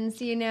distance,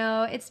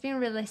 it's been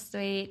really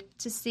sweet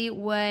to see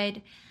what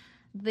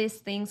these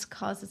things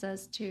causes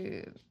us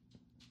to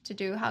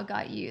do, how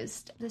God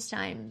used this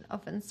time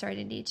of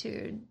uncertainty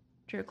to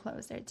draw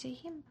closer to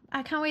Him.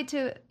 I can't wait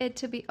to it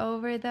to be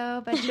over,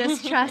 though, but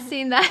just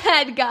trusting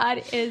that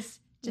God is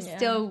just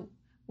still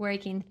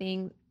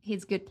working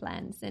His good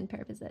plans and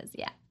purposes.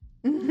 Yeah.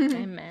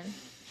 Amen.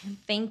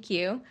 Thank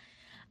you.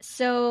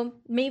 So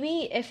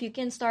maybe if you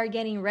can start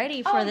getting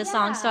ready for the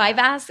song. So I've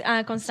asked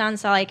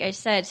Constanza, like I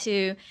said,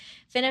 to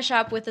finish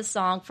up with a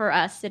song for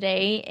us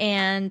today.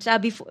 And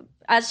before,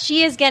 as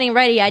she is getting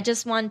ready, I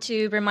just want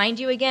to remind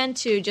you again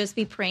to just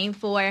be praying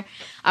for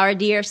our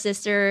dear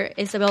sister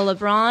Isabel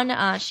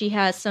Lebron. She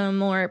has some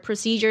more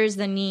procedures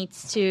that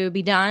needs to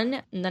be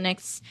done in the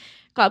next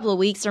couple of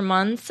weeks or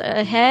months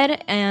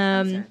ahead.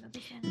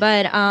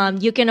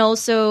 But you can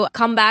also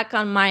come back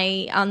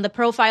on the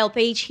profile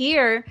page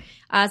here,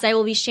 as I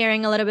will be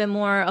sharing a little bit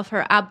more of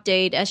her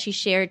update as she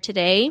shared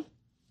today.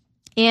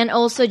 And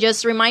also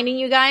just reminding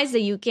you guys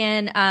that you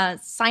can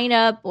sign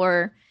up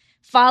or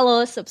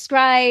follow,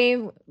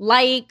 subscribe,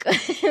 like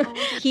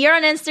here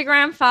on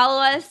Instagram,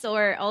 follow us,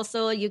 or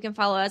also you can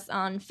follow us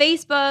on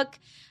Facebook,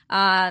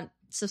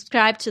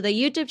 subscribe to the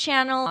YouTube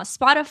channel,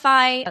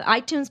 Spotify,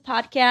 iTunes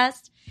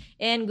podcast,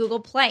 and Google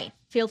Play.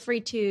 Feel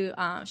free to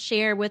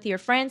share with your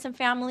friends and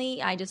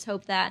family. I just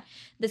hope that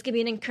this can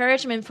be an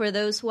encouragement for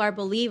those who are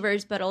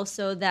believers, but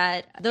also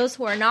that those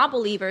who are not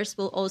believers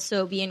will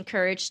also be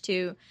encouraged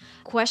to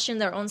question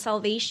their own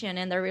salvation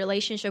and their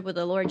relationship with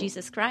the Lord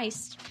Jesus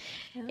Christ.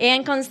 Yeah.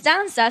 And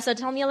Constanza, so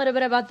tell me a little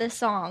bit about this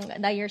song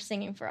that you're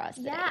singing for us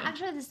today. Yeah,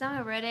 actually, the song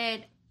I wrote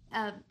it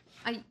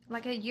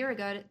like a year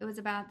ago. It was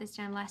about this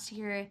time last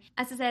year.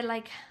 As I said,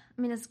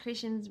 as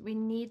Christians, we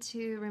need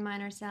to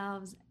remind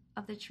ourselves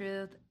of the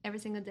truth every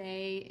single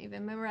day,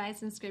 even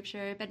memorizing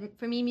scripture. But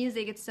for me,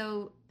 music, it's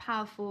so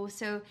powerful.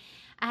 So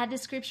I had the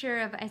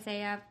scripture of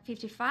Isaiah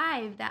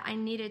 55 that I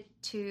needed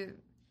to,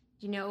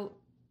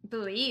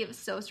 believe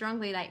so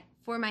strongly, like,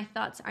 for my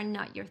thoughts are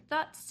not your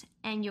thoughts,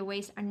 and your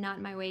ways are not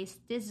my ways.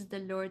 This is the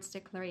Lord's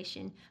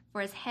declaration.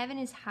 For as heaven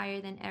is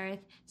higher than earth,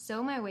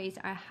 so my ways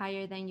are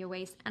higher than your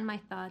ways, and my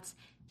thoughts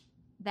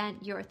than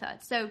your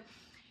thoughts. So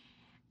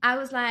I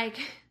was like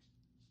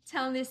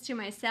telling this to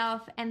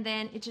myself, and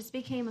then it just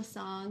became a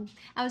song.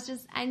 I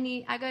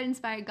got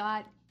inspired.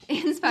 God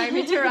inspired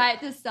me to write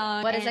this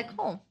song. What is it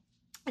called?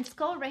 It's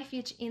called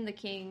Refuge in the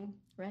King.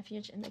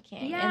 Refuge in the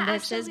King. Yeah, and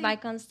this is by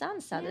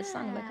Constanza. Yeah. This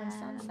song by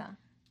Constanza.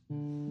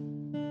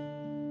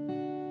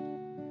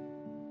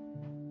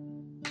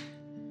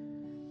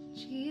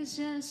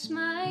 Jesus,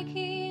 my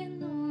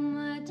King, all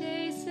my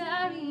days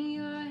are in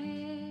your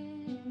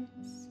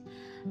hands,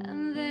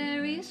 and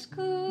there is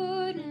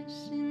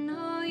goodness in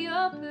all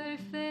your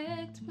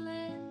perfect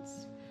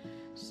plans.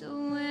 So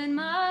when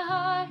my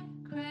heart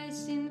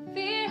cries in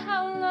fear,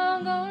 how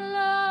long, oh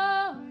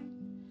Lord,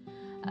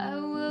 I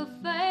will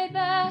fight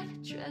back,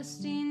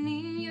 trusting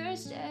in your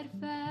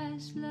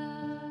steadfast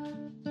love.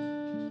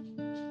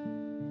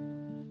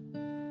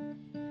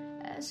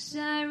 As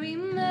I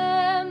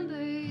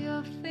remember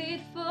your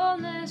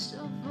faithfulness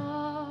of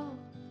all,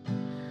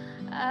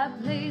 I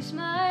place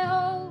my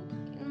hope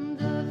in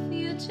the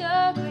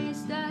future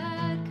grace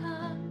that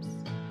comes.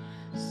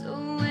 So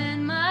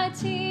when my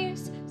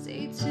tears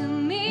say to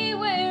me,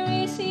 where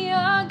is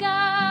your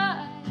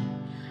God?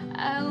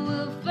 I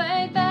will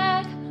fight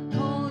back,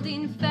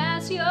 holding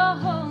fast your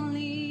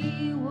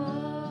holy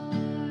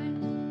word.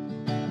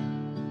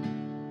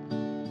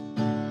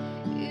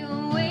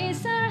 Your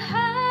ways are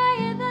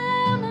higher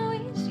than my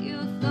ways,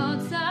 your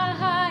thoughts are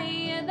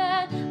higher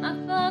than my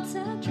thoughts.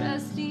 I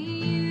trust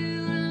in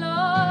you,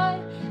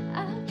 Lord,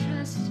 I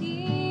trust in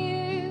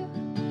you.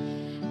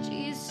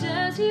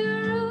 Jesus, you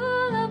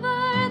rule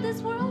over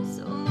this world,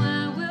 so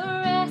I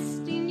will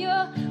rest in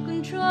your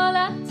control.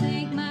 I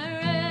take my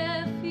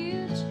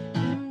refuge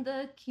in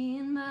the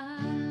King, my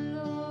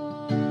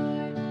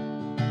Lord.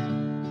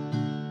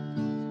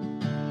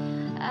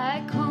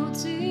 I call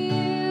to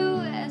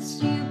you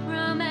as you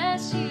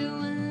promise, you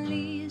will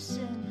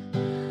listen.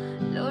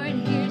 Lord,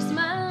 here's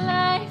my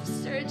life,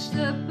 search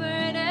the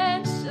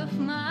burdens of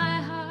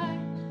my heart.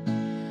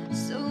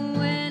 So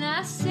when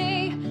I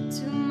say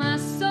to my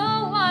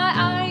soul, why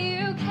are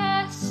you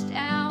cast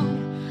down?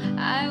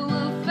 I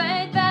will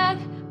fight back,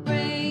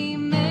 pray,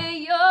 may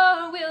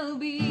your will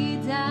be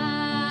done.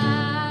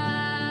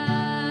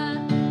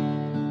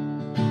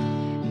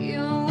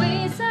 Your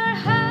ways are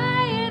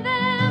higher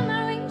than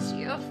my ways,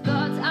 your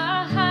thoughts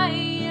are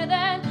higher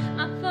than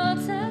my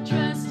thoughts. I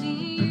trust in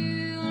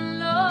you,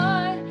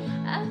 Lord,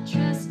 I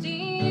trust in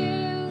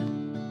you.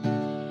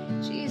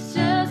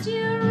 Jesus,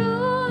 you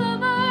rule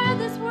over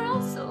this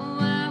world, so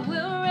I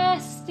will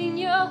rest in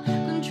your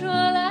control.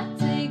 I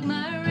take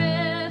my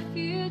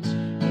refuge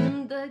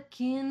in the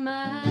King,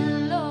 my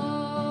Lord.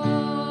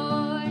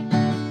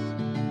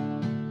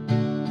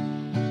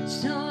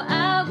 So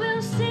I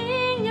will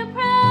sing your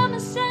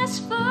promises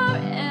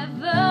forevermore.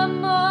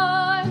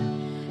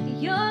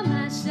 You're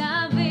my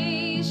salvation.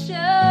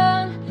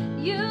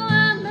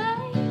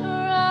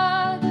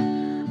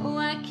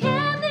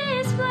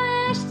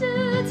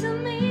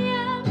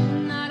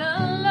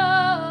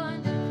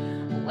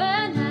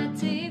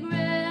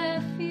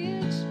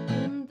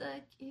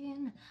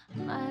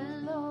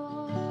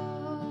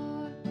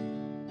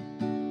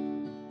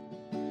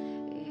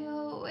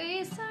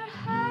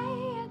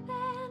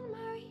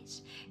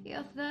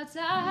 thoughts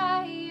are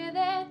higher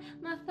than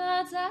my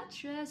thoughts. I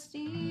trust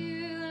in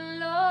you,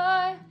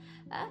 Lord.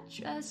 I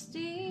trust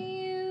in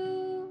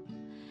you.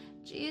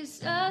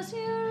 Jesus,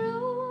 you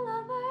rule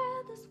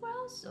over this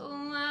world, so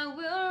I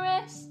will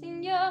rest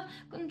in your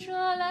control.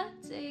 I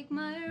take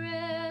my